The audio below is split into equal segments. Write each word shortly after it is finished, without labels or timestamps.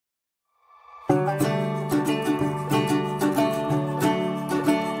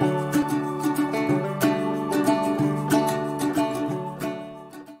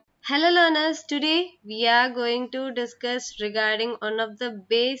today we are going to discuss regarding one of the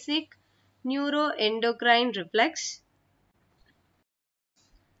basic neuroendocrine reflex,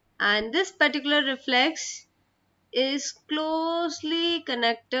 and this particular reflex is closely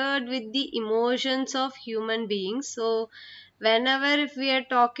connected with the emotions of human beings. So whenever if we are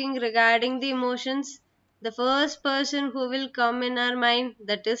talking regarding the emotions, the first person who will come in our mind,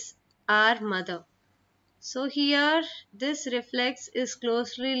 that is our mother. So here this reflex is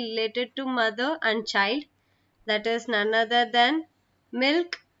closely related to mother and child, that is none other than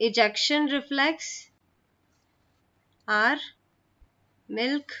milk ejection reflex or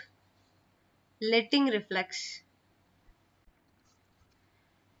milk letting reflex.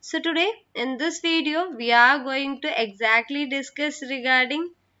 So today in this video we are going to exactly discuss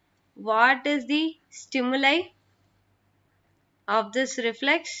regarding what is the stimuli of this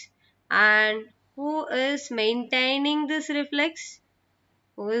reflex and who is maintaining this reflex,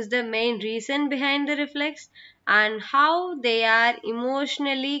 who is the main reason behind the reflex, and how they are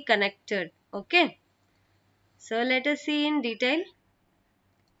emotionally connected. Okay, so let us see in detail.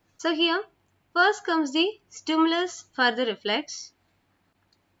 So here first comes the stimulus for the reflex.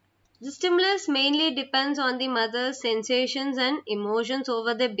 The stimulus mainly depends on the mother's sensations and emotions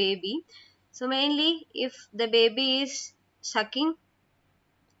over the baby. So mainly if the baby is sucking,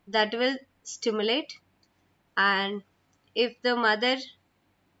 that will stimulate, and if the mother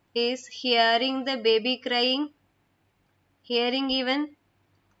is hearing the baby crying, hearing even,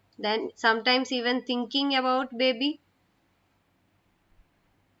 then sometimes even thinking about baby,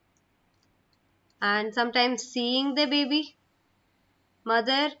 and sometimes seeing the baby,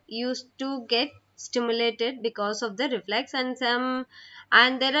 mother used to get stimulated because of the reflex.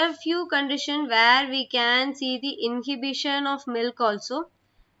 And there are few conditions where we can see the inhibition of milk also,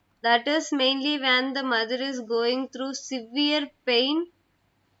 that is mainly when the mother is going through severe pain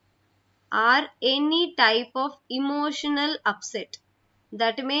or any type of emotional upset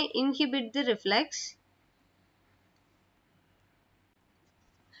that may inhibit the reflex.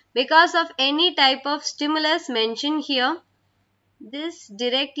 Because of any type of stimulus mentioned here, this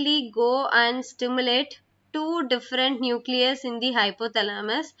directly go and stimulate two different nucleus in the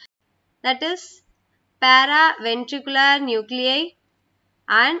hypothalamus, that is paraventricular nuclei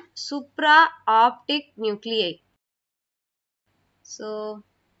and supraoptic nuclei. So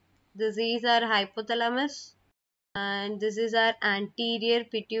this is our hypothalamus and this is our anterior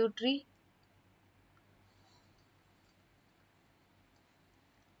pituitary,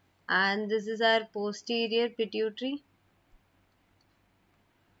 and this is our posterior pituitary.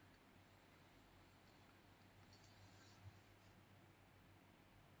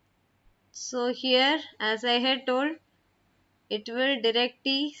 So here as I had told, it will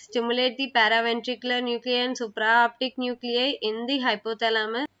directly stimulate the paraventricular nuclei and supraoptic nuclei in the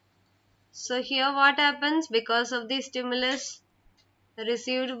hypothalamus. So here what happens, because of the stimulus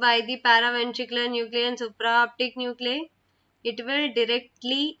received by the paraventricular nuclei and supraoptic nuclei, it will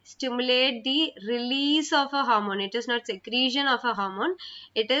directly stimulate the release of a hormone. It is not secretion of a hormone,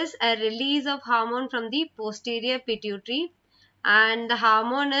 it is a release of hormone from the posterior pituitary, and the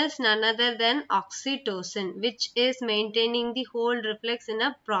hormone is none other than oxytocin, which is maintaining the whole reflex in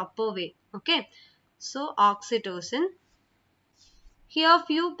a proper way. Okay, so oxytocin. Here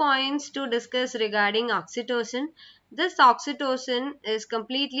few points to discuss regarding oxytocin. This oxytocin is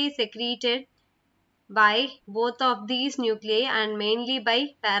completely secreted by both of these nuclei and mainly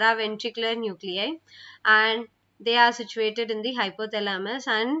by paraventricular nuclei, and they are situated in the hypothalamus.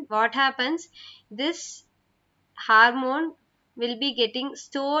 And what happens, this hormone will be getting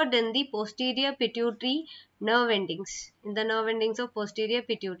stored in the posterior pituitary nerve endings, in the nerve endings of posterior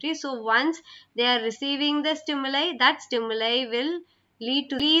pituitary. So once they are receiving the stimuli, that stimuli will lead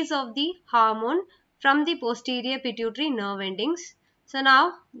to release of the hormone from the posterior pituitary nerve endings. So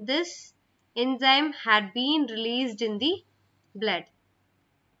now this enzyme had been released in the blood.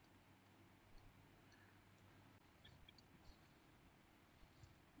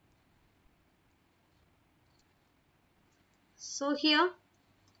 So here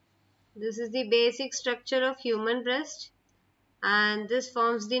this is the basic structure of human breast, and this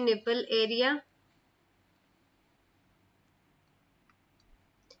forms the nipple area,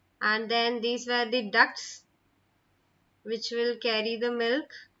 and then these were the ducts which will carry the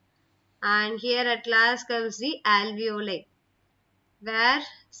milk, and here at last comes the alveoli where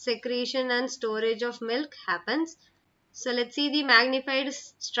secretion and storage of milk happens. So let's see the magnified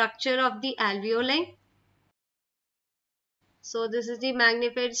structure of the alveoli. So this is the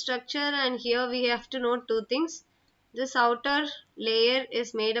magnified structure, and here we have to note two things. This outer layer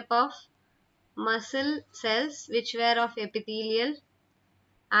is made up of muscle cells which were of epithelial,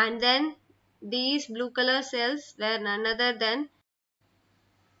 and then these blue color cells were none other than,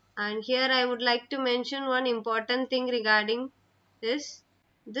 and here I would like to mention one important thing regarding this.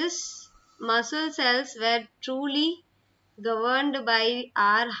 This muscle cells were truly governed by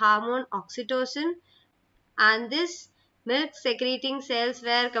our hormone oxytocin, and this milk secreting cells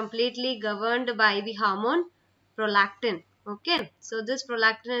were completely governed by the hormone prolactin. Okay, so this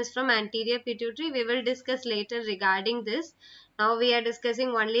prolactin is from anterior pituitary. We will discuss later regarding this. Now we are discussing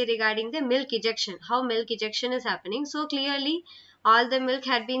only regarding the milk ejection, how milk ejection is happening. So clearly all the milk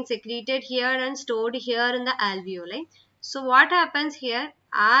had been secreted here and stored here in the alveoli. So what happens here,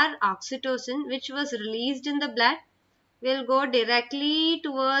 our oxytocin which was released in the blood will go directly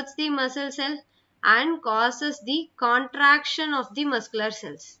towards the muscle cell and causes the contraction of the muscular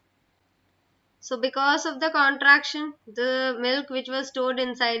cells. So because of the contraction, the milk which was stored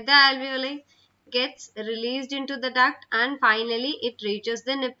inside the alveoli gets released into the duct and finally it reaches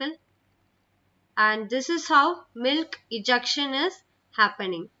the nipple, and this is how milk ejection is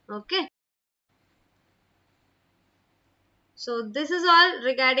happening. Okay. So this is all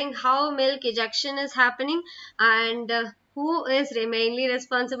regarding how milk ejection is happening, and who is mainly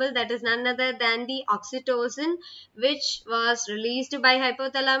responsible, that is none other than the oxytocin, which was released by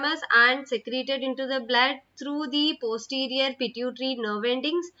hypothalamus and secreted into the blood through the posterior pituitary nerve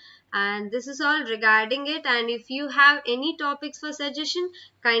endings. And this is all regarding it, and if you have any topics for suggestion,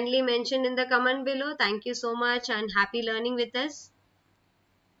 kindly mention in the comment below. Thank you so much and happy learning with us.